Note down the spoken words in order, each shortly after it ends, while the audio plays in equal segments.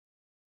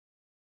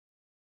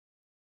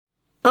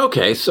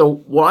Okay, so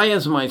why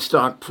is my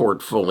stock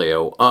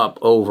portfolio up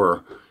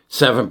over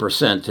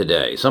 7%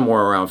 today,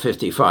 somewhere around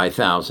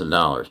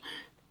 $55,000?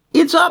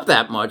 It's up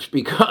that much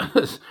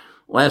because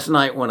last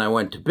night when I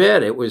went to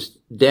bed, it was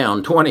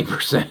down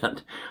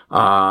 20%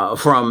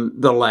 from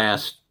the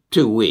last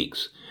 2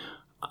 weeks.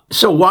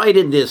 So why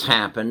did this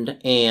happen?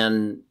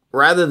 And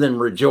rather than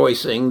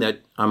rejoicing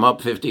that I'm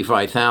up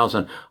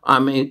 55,000,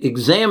 I'm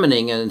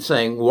examining and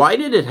saying, why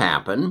did it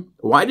happen?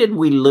 Why did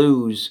we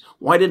lose?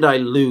 Why did I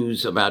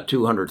lose about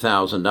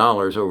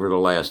 $200,000 over the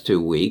last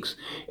 2 weeks?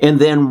 And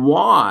then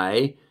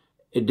why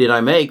did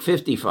I make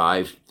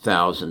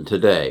 55,000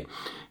 today?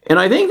 And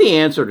I think the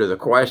answer to the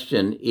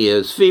question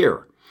is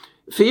fear.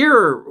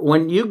 Fear,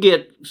 when you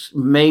get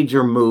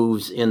major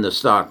moves in the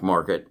stock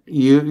market,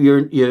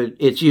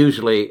 it's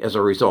usually as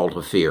a result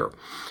of fear.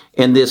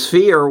 And this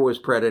fear was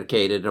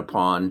predicated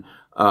upon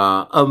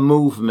a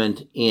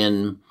movement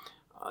in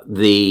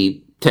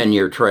the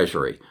 10-year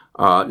Treasury.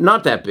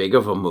 Not that big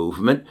of a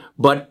movement,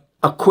 but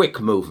a quick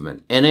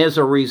movement. And as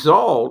a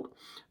result,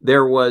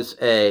 there was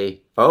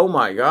oh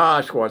my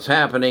gosh, what's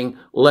happening?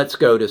 Let's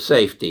go to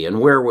safety. And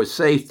where was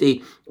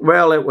safety?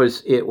 Well, it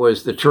was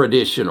the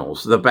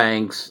traditionals, the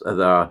banks,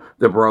 the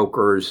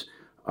brokers,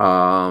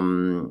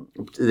 the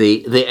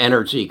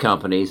energy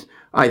companies.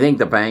 I think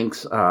the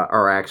banks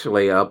are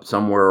actually up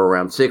somewhere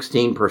around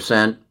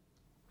 16%,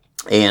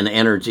 and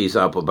energy's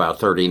up about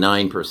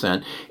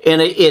 39%.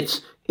 And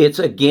it's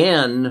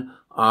again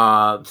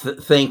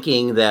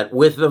thinking that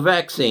with the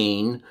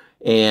vaccine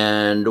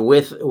and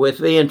with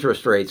the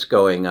interest rates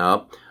going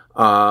up,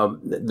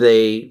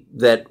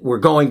 that we're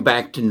going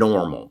back to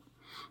normal.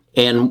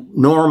 And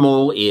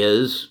normal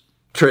is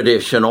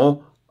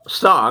traditional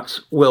stocks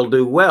will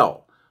do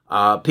well.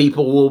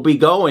 People will be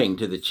going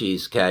to the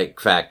Cheesecake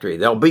Factory.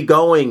 They'll be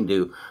going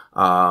to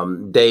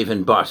Dave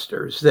and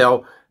Buster's.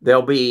 They'll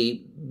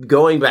be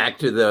going back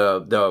to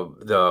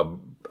the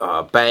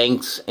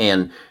banks,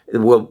 and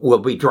we'll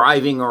be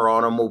driving our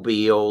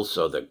automobiles,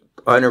 so the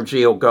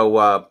energy will go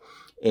up,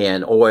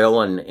 and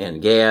oil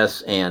and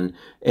gas, and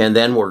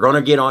then we're going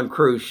to get on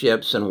cruise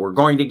ships, and we're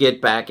going to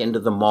get back into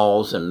the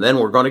malls, and then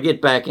we're going to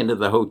get back into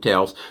the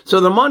hotels. So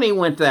the money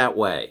went that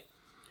way.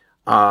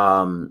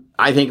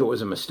 I think it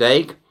was a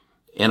mistake,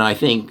 and I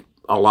think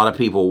a lot of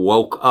people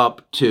woke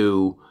up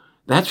to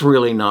that's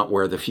really not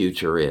where the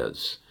future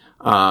is.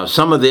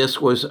 Some of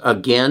this was,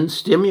 again,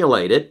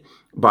 stimulated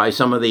by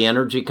some of the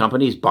energy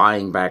companies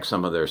buying back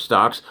some of their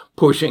stocks,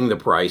 pushing the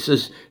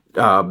prices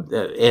up,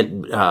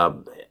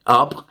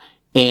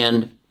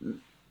 and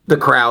the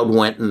crowd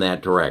went in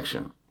that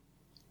direction.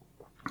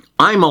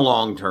 I'm a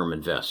long-term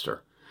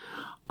investor.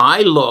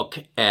 I look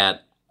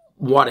at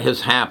what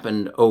has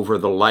happened over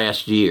the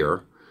last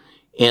year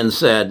and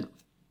said,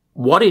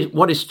 what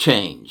has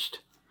changed?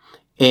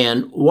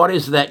 And what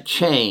is that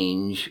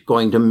change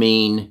going to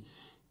mean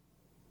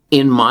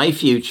in my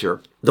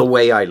future? The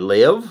way I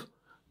live,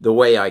 the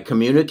way I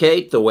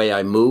communicate, the way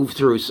I move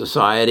through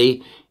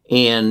society,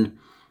 and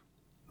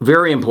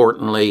very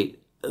importantly,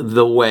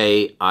 the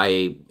way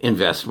I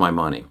invest my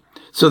money.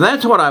 So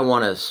that's what I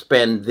want to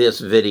spend this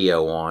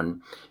video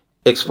on,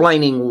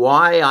 explaining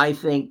why I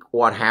think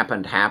what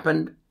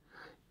happened,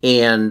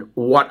 and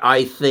what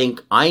I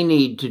think I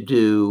need to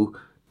do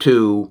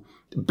to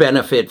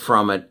benefit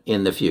from it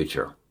in the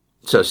future.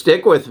 So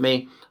stick with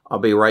me. I'll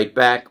be right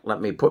back. Let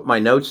me put my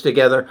notes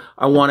together.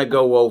 I want to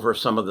go over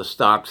some of the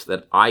stocks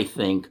that I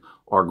think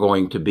are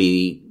going to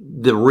be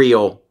the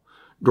real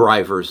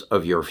drivers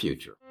of your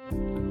future.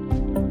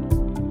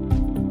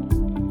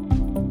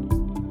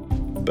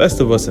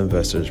 Best of Us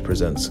Investors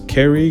presents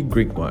Kerry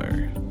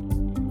Griegmeier.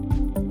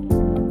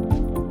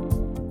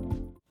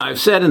 I've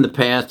said in the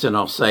past, and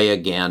I'll say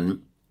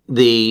again,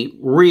 the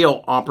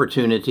real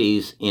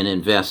opportunities in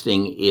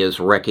investing is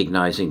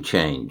recognizing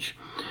change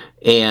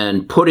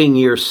and putting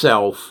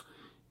yourself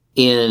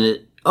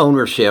in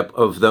ownership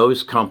of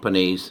those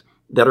companies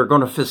that are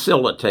going to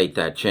facilitate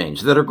that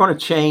change, that are going to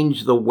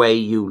change the way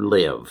you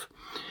live.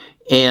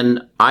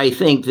 And I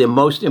think the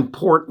most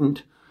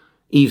important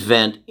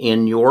event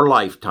in your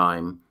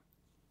lifetime,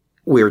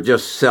 we're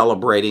just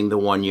celebrating the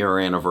 1-year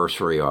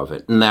anniversary of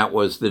it, and that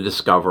was the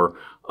discovery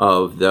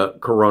of the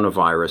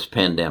coronavirus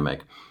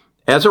pandemic.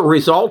 As a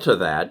result of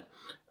that,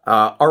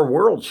 our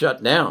world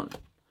shut down.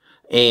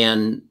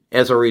 And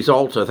as a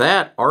result of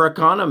that, our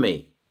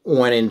economy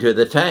went into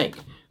the tank.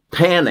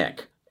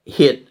 Panic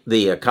hit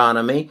the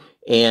economy,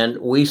 and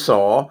we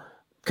saw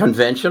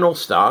conventional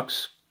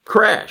stocks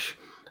crash.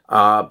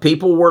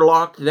 People were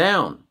locked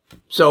down.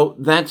 So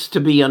that's to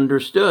be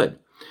understood.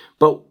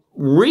 But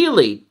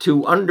really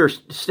to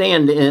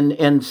understand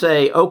and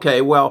say,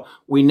 okay, well,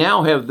 we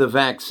now have the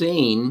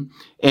vaccine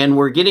and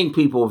we're getting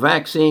people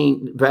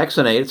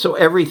vaccinated, so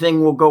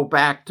everything will go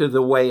back to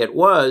the way it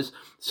was.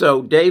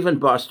 So Dave and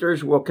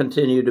Buster's will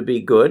continue to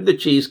be good. The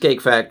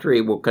Cheesecake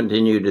Factory will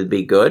continue to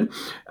be good.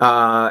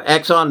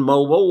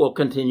 ExxonMobil will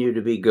continue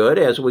to be good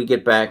as we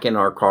get back in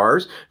our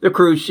cars. The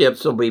cruise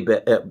ships will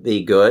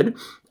be good.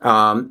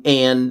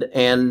 And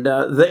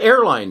the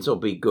airlines will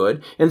be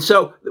good. And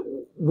so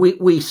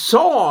we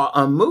saw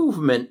a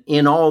movement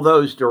in all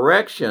those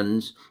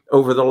directions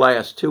over the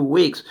last 2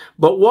 weeks.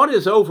 But what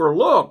is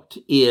overlooked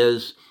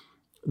is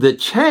the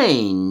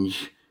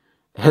change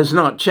has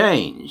not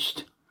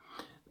changed.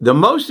 The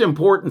most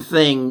important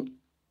thing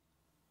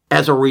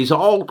as a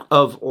result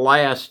of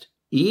last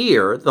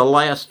year, the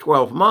last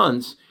 12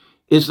 months,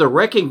 is the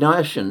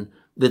recognition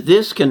that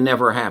this can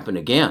never happen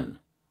again.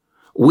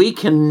 We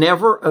can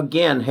never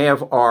again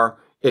have our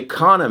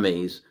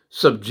economies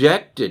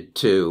subjected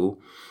to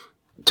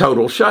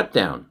total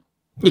shutdown.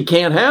 It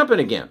can't happen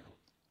again.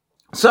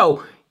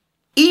 So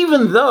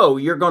even though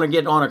you're going to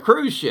get on a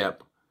cruise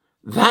ship,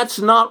 that's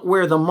not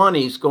where the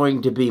money's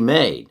going to be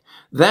made.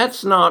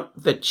 That's not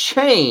the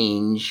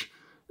change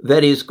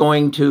that is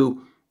going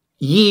to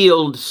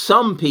yield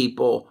some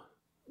people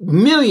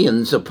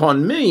millions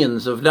upon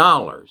millions of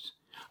dollars.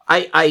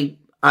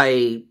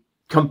 I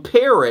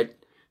compare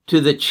it to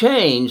the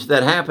change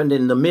that happened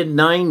in the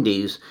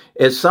mid-90s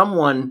as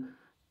someone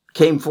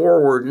came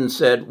forward and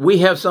said, we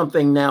have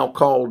something now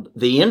called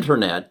the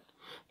internet,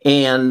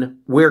 and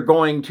we're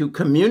going to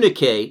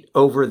communicate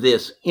over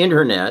this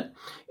internet,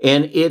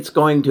 and it's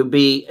going to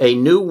be a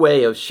new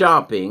way of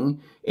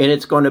shopping, and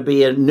it's going to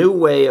be a new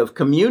way of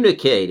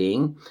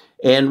communicating,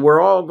 and we're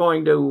all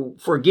going to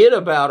forget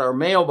about our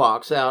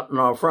mailbox out in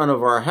the front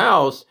of our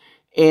house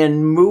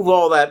and move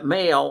all that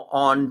mail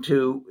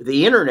onto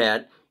the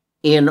internet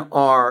in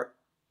our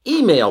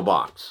email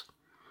box.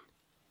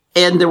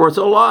 And there was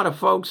a lot of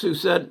folks who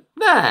said,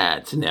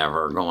 that's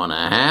never going to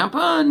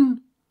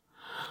happen.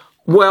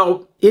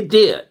 Well, it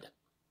did.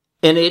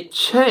 And it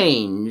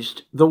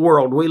changed the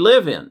world we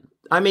live in.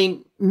 I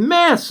mean,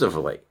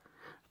 massively.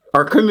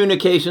 Our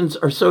communications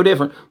are so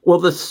different. Well,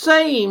 the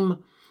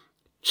same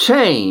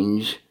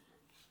change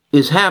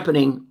is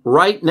happening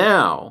right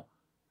now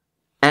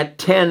at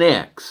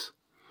 10x.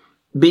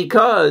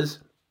 Because,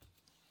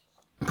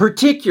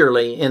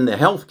 particularly in the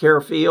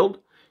healthcare field,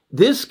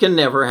 this can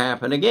never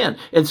happen again.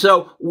 And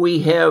so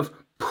we have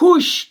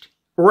pushed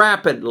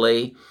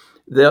rapidly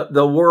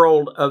the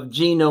world of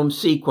genome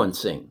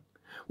sequencing.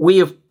 We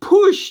have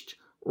pushed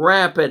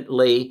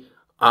rapidly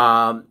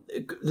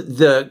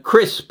the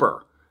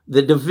CRISPR,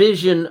 the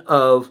division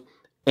of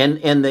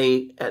and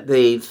the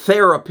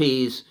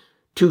therapies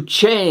to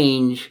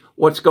change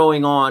what's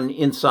going on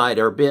inside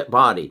our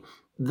body.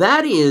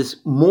 That is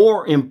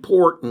more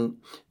important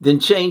than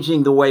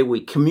changing the way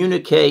we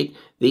communicate,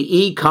 the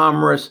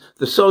e-commerce,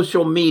 the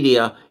social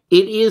media.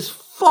 It is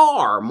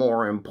far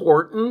more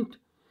important,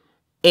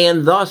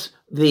 and thus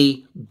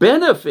the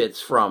benefits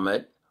from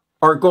it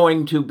are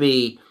going to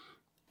be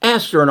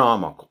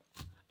astronomical.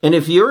 And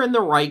if you're in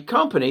the right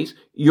companies,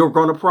 you're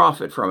going to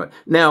profit from it.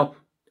 Now,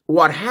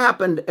 what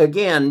happened,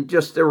 again,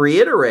 just to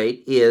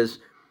reiterate, is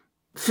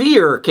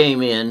fear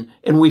came in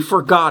and we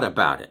forgot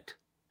about it.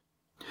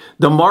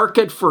 The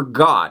market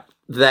forgot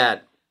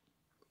that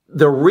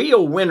the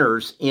real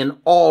winners in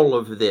all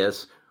of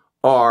this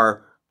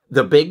are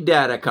the big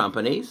data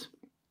companies,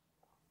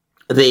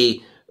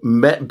 the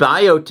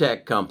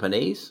biotech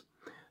companies,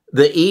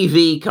 the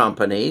EV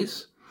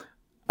companies,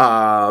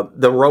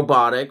 the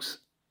robotics,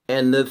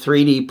 and the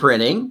 3D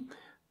printing,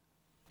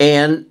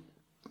 and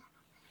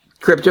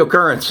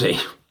cryptocurrency.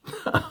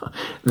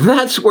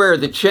 That's where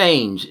the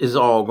change is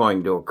all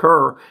going to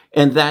occur,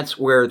 and that's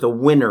where the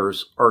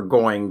winners are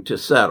going to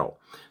settle.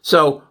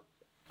 So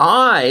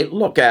I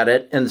look at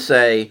it and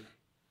say,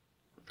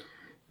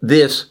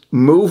 this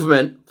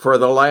movement for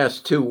the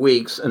last 2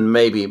 weeks and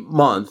maybe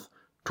month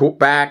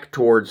back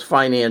towards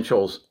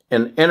financials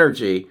and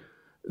energy,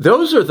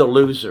 those are the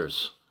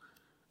losers.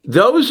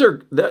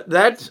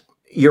 That's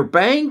your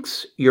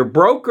banks, your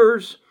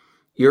brokers,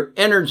 your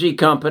energy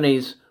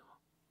companies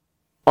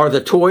are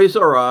the Toys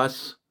R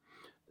Us,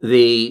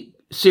 the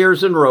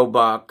Sears and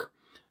Roebuck,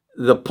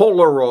 the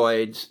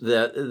Polaroids,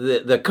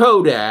 the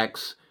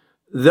Kodaks,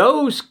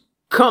 those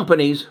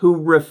companies who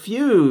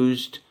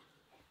refused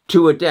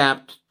to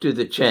adapt to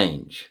the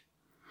change.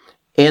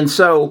 And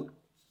so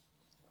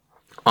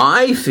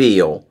I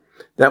feel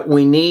that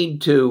we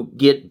need to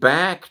get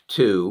back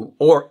to,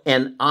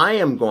 and I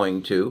am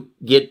going to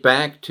get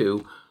back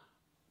to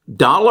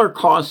dollar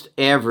cost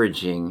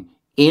averaging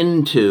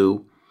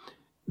into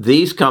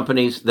these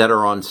companies that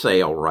are on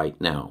sale right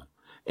now.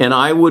 And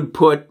I would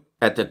put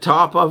at the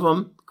top of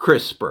them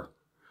CRISPR.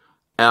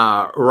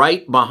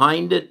 Right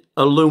behind it,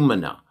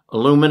 Illumina.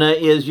 Illumina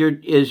is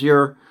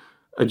your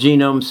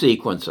genome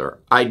sequencer.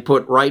 I'd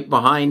put right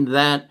behind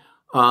that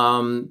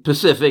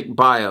Pacific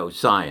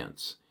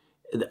Bioscience.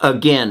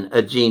 Again,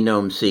 a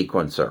genome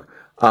sequencer.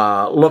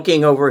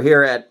 Looking over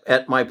here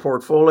at my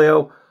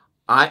portfolio,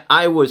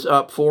 I was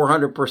up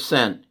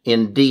 400%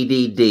 in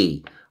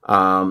DDD,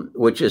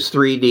 which is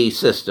 3D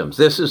systems.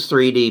 This is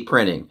 3D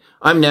printing.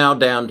 I'm now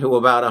down to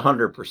about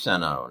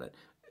 100% on it.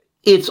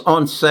 It's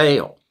on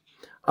sale.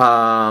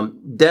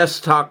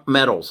 Desktop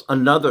Metals,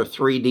 another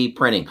 3D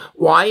printing.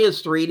 Why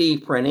is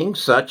 3D printing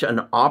such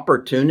an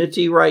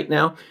opportunity right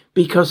now?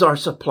 Because our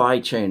supply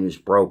chain is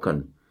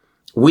broken.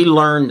 We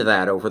learned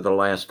that over the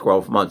last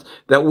 12 months,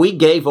 that we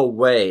gave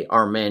away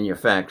our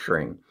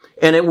manufacturing.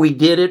 And we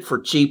did it for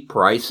cheap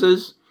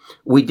prices.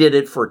 We did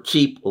it for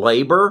cheap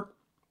labor.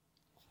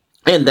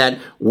 And that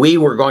we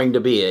were going to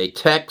be a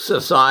tech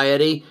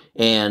society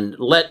and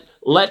let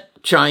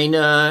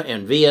China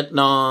and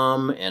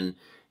Vietnam and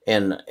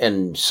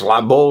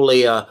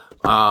Slavolia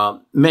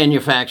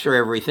manufacture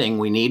everything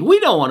we need. We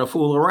don't want to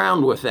fool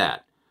around with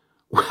that.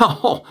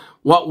 Well,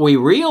 what we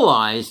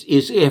realized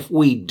is if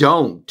we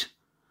don't,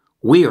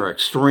 we are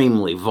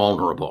extremely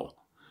vulnerable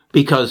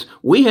because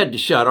we had to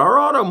shut our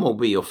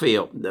automobile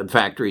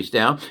factories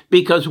down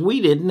because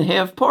we didn't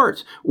have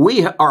parts.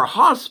 Our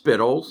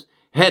hospitals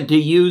had to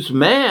use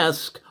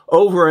masks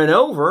over and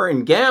over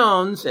and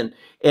gowns and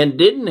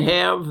didn't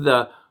have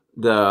the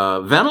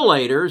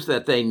ventilators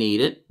that they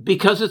needed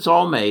because it's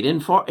all made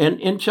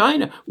in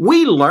China.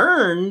 We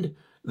learned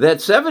that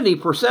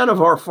 70%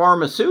 of our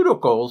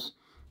pharmaceuticals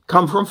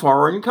come from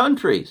foreign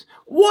countries.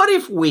 What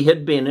if we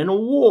had been in a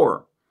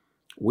war?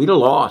 We'd have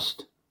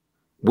lost.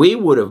 We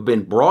would have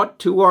been brought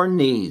to our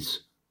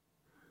knees.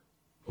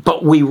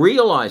 But we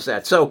realize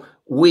that. So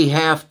we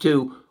have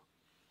to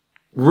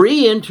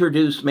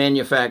reintroduce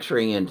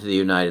manufacturing into the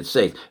United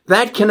States.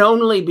 That can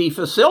only be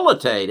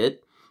facilitated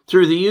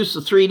through the use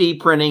of 3D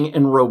printing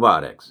and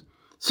robotics.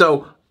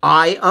 So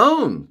I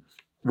own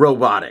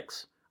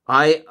robotics.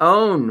 I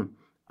own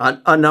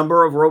a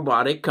number of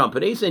robotic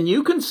companies, and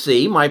you can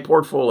see my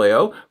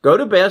portfolio. Go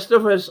to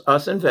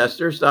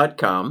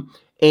bestofusinvestors.com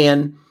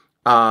and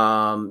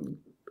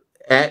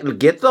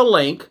get the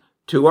link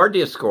to our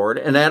Discord.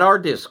 And at our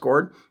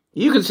Discord,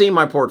 you can see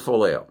my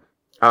portfolio.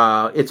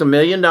 It's $1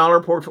 million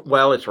portfolio.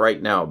 Well, it's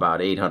right now about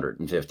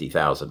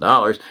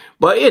 $850,000,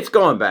 but it's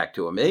going back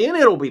to $1 million.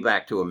 It'll be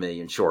back to $1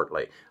 million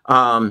shortly.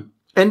 And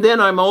then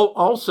I'm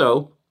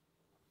also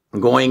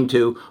going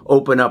to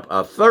open up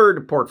a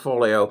third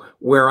portfolio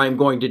where I'm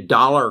going to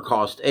dollar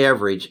cost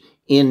average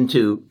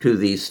into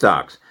these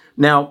stocks.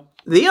 Now,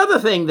 the other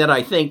thing that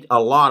I think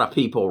a lot of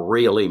people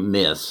really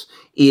miss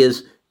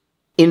is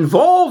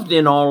involved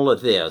in all of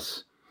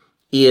this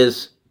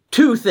is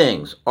two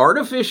things: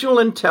 artificial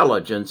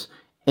intelligence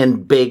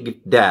and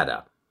big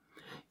data.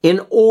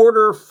 In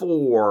order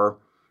for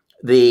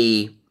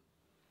the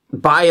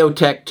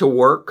biotech to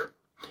work,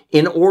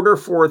 in order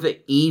for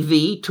the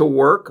EV to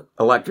work,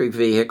 electric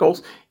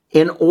vehicles,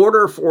 in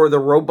order for the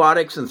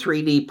robotics and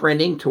 3D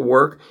printing to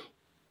work,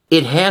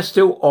 it has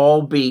to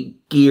all be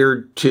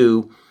geared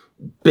to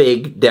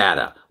big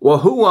data. Well,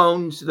 who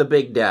owns the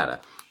big data?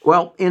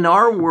 Well, in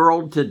our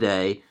world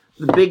today,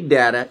 the big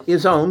data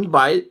is owned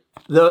by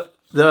the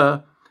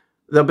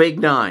big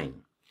nine.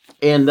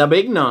 And the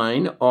big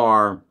nine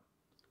are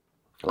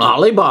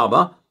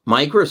Alibaba,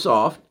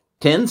 Microsoft,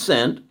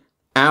 Tencent,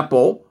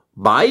 Apple,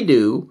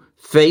 Baidu,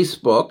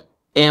 Facebook,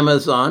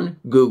 Amazon,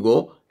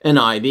 Google, and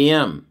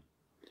IBM.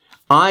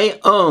 I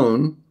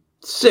own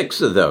 6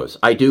 of those.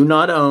 I do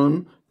not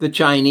own the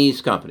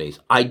Chinese companies.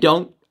 I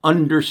don't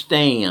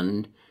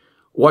understand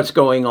what's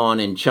going on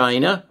in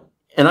China,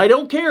 and I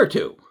don't care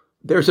to.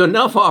 There's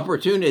enough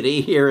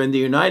opportunity here in the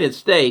United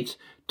States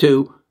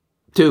to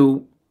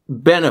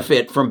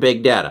benefit from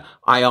big data.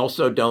 I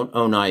also don't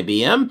own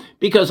IBM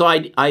because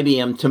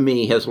IBM to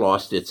me has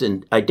lost its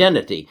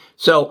identity.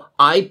 So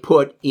I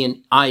put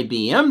in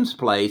IBM's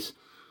place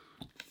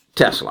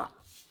Tesla.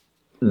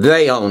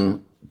 They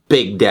own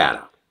big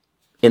data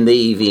in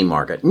the EV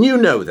market. And you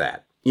know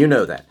that.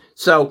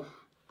 So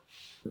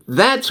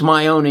that's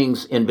my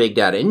ownings in big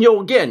data. And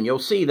you'll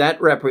see that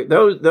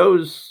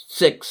those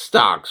 6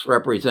 stocks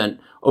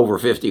represent over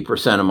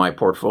 50% of my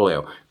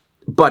portfolio.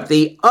 But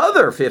the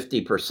other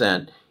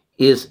 50%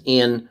 is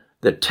in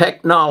the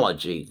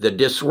technology, the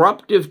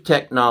disruptive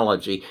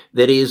technology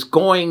that is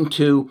going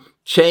to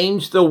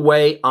change the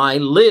way I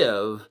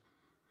live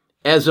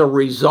as a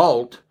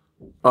result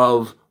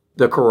of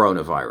the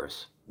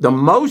coronavirus. The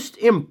most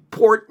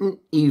important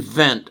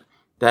event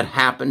that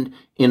happened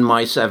in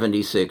my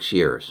 76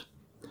 years.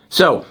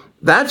 So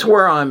that's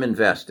where I'm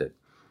invested.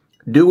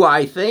 Do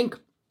I think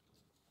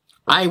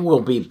I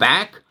will be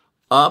back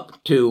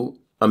up to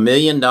 $1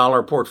 million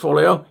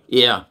portfolio?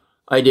 Yeah,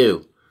 I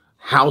do.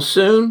 How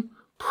soon?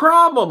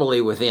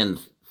 Probably within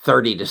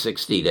 30 to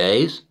 60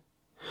 days.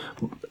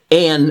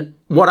 And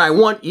what I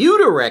want you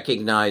to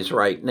recognize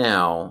right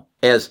now,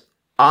 as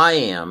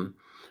I'm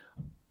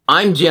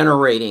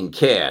generating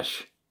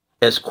cash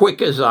as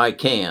quick as I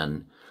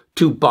can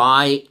to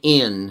buy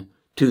in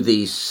to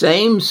these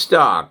same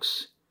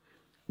stocks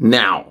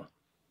now.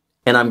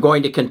 And I'm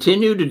going to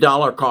continue to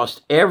dollar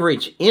cost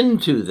average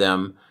into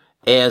them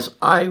as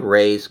I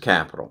raise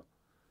capital.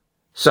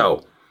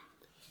 So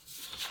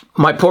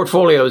my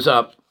portfolio is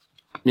up,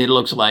 it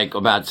looks like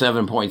about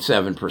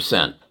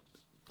 7.7%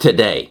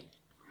 today.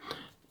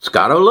 It's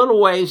got a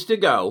little ways to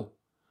go,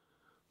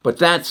 but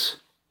that's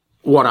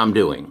what I'm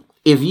doing.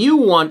 If you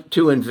want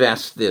to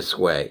invest this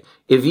way,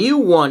 if you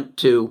want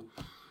to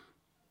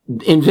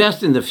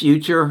invest in the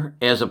future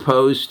as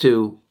opposed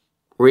to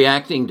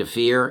reacting to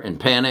fear and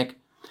panic,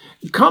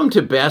 come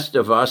to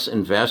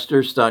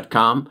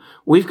bestofusinvestors.com.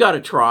 We've got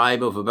a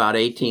tribe of about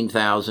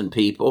 18,000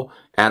 people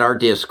at our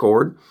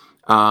Discord.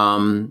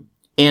 And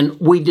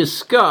we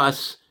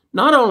discuss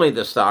not only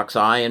the stocks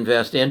I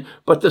invest in,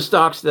 but the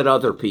stocks that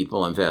other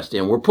people invest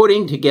in. We're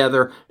putting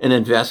together an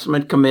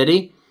investment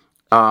committee.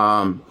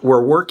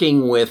 We're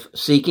working with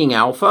Seeking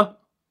Alpha,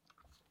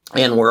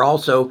 and we're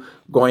also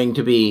going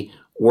to be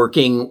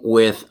working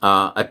with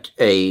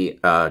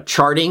a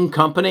charting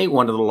company,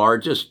 one of the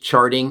largest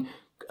charting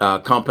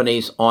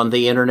companies on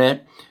the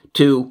internet,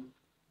 to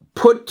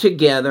put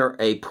together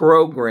a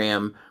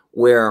program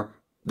where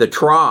the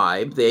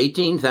tribe, the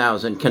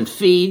 18,000, can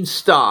feed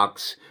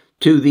stocks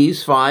to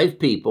these 5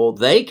 people.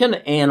 They can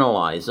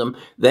analyze them.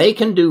 They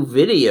can do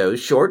videos,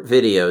 short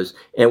videos,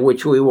 in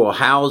which we will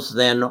house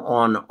then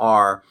on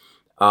our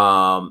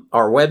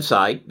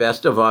website,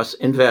 Best of Us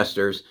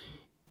Investors.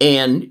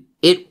 And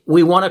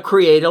we want to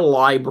create a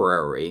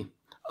library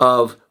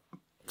of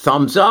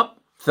thumbs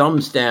up,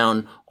 thumbs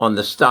down on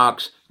the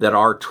stocks that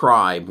our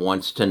tribe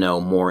wants to know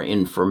more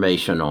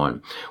information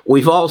on.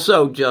 We've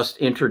also just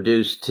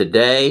introduced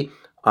today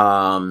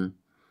Jim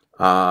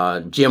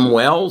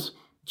Wells.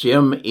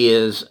 Jim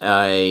is what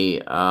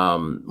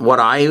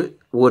I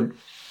would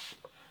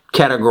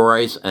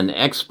categorize an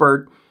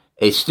expert,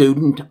 a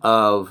student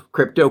of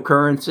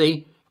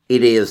cryptocurrency.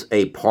 It is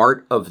a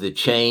part of the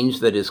change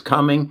that is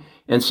coming,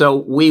 and so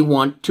we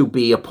want to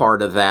be a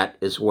part of that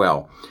as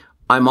well.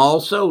 I'm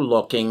also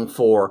looking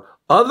for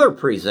other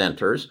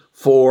presenters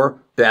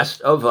for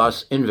Best of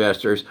Us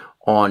Investors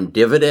on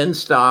dividend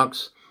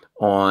stocks,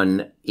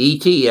 on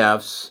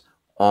ETFs,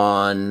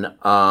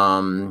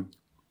 on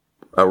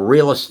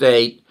real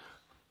estate,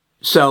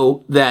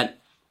 so that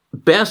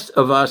Best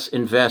of Us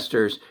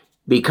Investors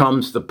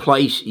becomes the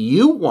place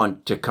you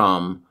want to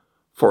come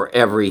for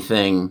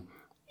everything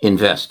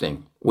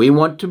investing. We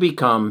want to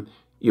become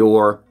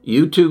your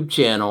YouTube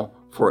channel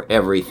for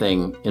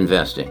everything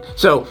investing.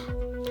 So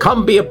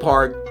come be a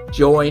part,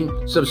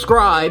 join,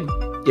 subscribe,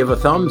 give a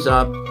thumbs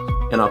up,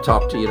 and I'll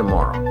talk to you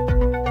tomorrow.